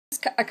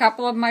a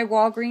couple of my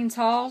Walgreens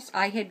hauls.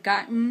 I had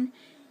gotten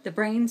the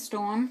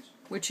Brainstorm,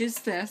 which is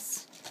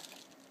this.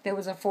 There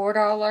was a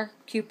 $4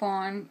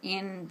 coupon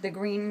in the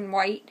green and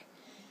white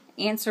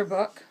answer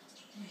book,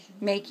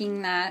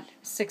 making that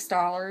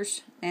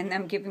 $6, and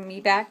them giving me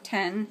back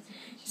 10.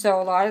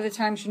 So a lot of the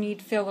times you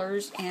need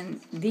fillers,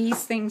 and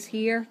these things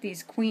here,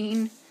 these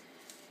Queen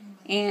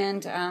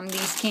and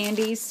these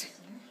candies,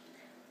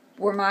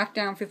 were marked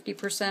down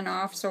 50%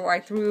 off. So I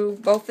threw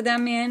both of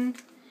them in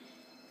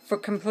for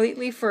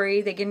completely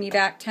free. They give me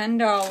back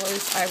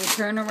 $10. I would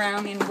turn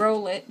around and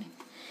roll it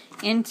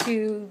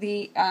into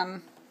the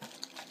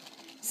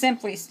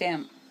Simply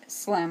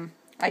Slim.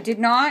 I did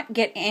not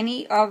get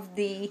any of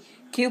the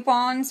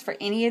coupons for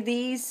any of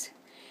these.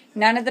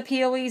 None of the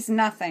peelies,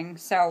 nothing.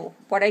 So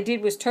what I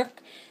did was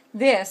took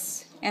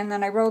this and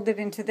then I rolled it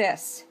into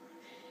this.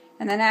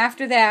 And then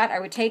after that, I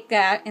would take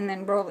that and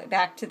then roll it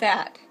back to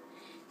that.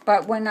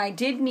 But when I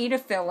did need a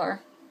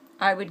filler,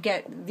 I would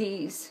get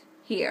these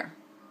here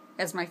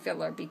as my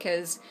filler,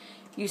 because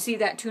you see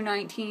that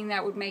 $2.19,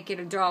 that would make it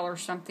 $1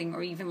 something,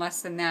 or even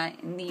less than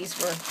that. And these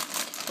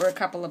were a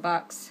couple of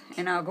bucks,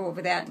 and I'll go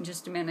over that in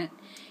just a minute.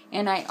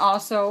 And I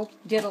also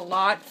did a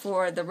lot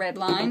for the red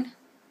line.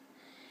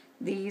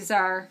 These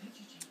are,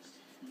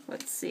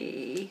 let's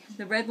see,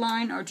 the red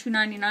line are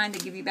 $2.99. They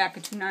give you back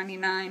a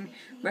 $2.99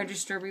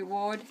 register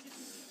reward.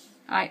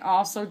 I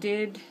also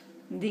did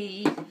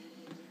the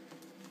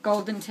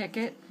golden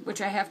ticket,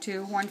 which I have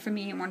two, one for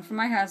me and one for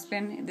my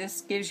husband. This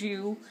gives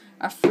you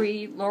a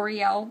free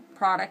L'Oreal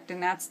product,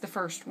 and that's the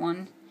first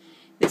one.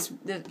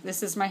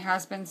 This is my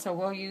husband, so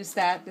we'll use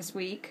that this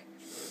week.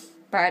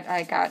 But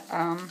I got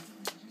a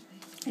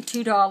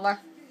 $2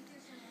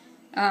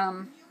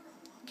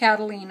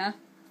 Catalina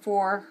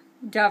for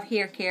Dove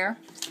hair care.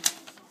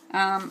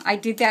 I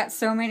did that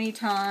so many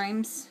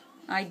times.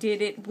 I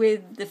did it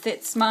with the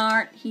Fit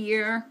Smart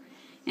here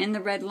in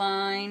the red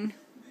line.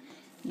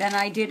 Then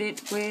I did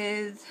it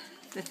with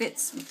the Fit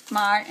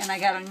Smart, and I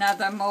got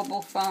another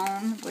mobile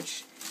phone,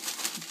 which,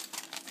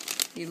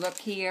 if you look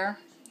here,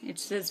 it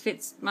says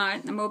Fit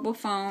Smart, the mobile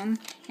phone,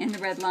 in the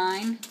red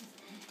line.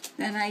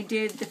 Then I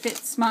did the Fit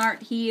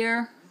Smart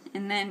here,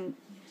 and then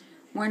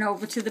went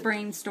over to the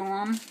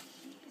Brainstorm.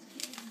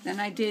 Then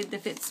I did the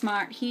Fit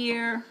Smart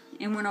here,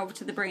 and went over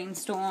to the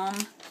Brainstorm.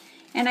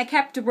 And I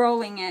kept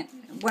rolling it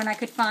when I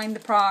could find the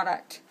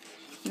product.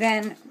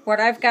 Then what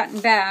I've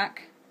gotten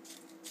back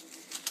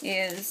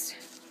is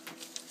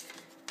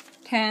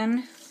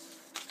 10,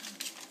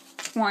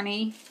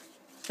 20,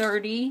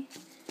 30,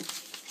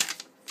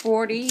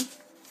 40,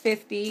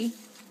 50,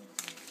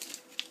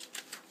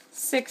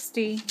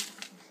 60,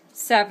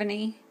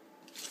 70,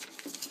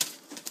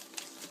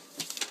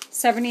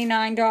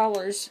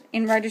 $79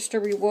 in register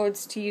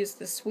rewards to use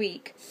this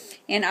week.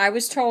 And I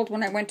was told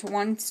when I went to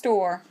one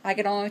store, I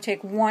could only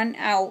take one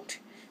out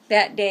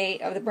that day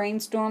of the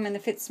Brainstorm and the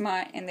Fit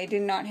Smart, and they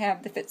did not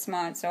have the Fit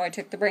Smart, so I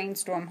took the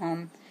Brainstorm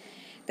home.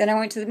 Then I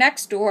went to the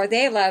next store.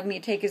 They allowed me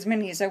to take as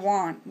many as I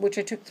want, which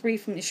I took 3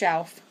 from the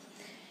shelf,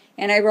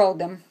 and I rolled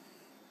them.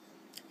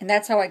 And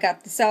that's how I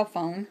got the cell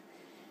phone.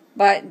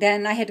 But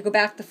then I had to go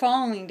back the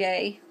following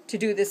day to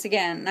do this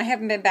again. And I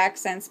haven't been back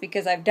since,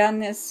 because I've done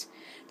this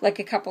like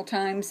a couple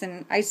times,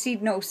 and I see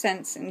no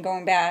sense in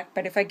going back.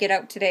 But if I get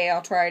out today,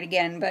 I'll try it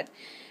again. But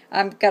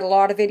I've got a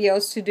lot of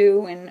videos to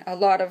do and a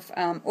lot of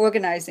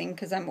organizing,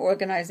 because I'm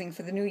organizing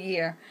for the new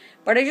year.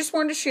 But I just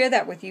wanted to share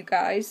that with you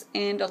guys.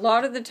 And a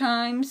lot of the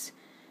times,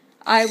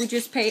 I would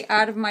just pay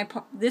out of my,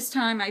 this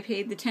time I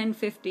paid the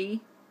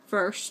 $10.50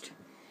 first.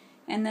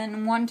 And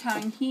then one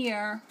time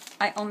here,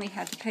 I only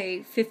had to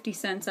pay 50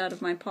 cents out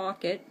of my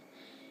pocket.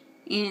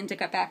 And I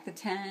got back the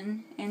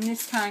 10. And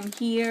this time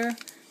here,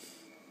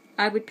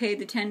 I would pay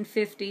the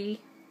 $10.50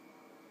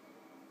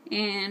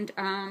 and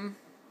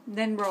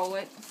then roll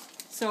it.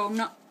 So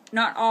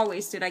not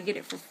always did I get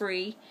it for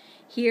free.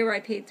 Here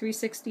I paid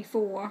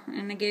 $3.64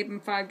 and I gave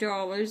them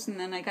 $5, and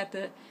then I got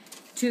the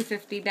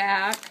 $2.50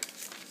 back.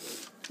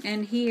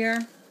 And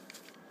here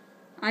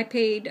I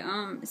paid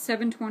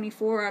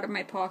 $7.24 out of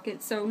my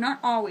pocket. So not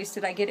always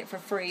did I get it for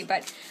free,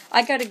 but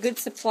I got a good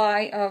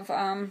supply of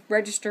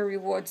register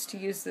rewards to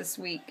use this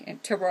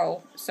week to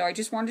roll. So I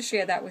just wanted to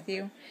share that with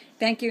you.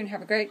 Thank you and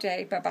have a great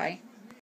day. Bye-bye.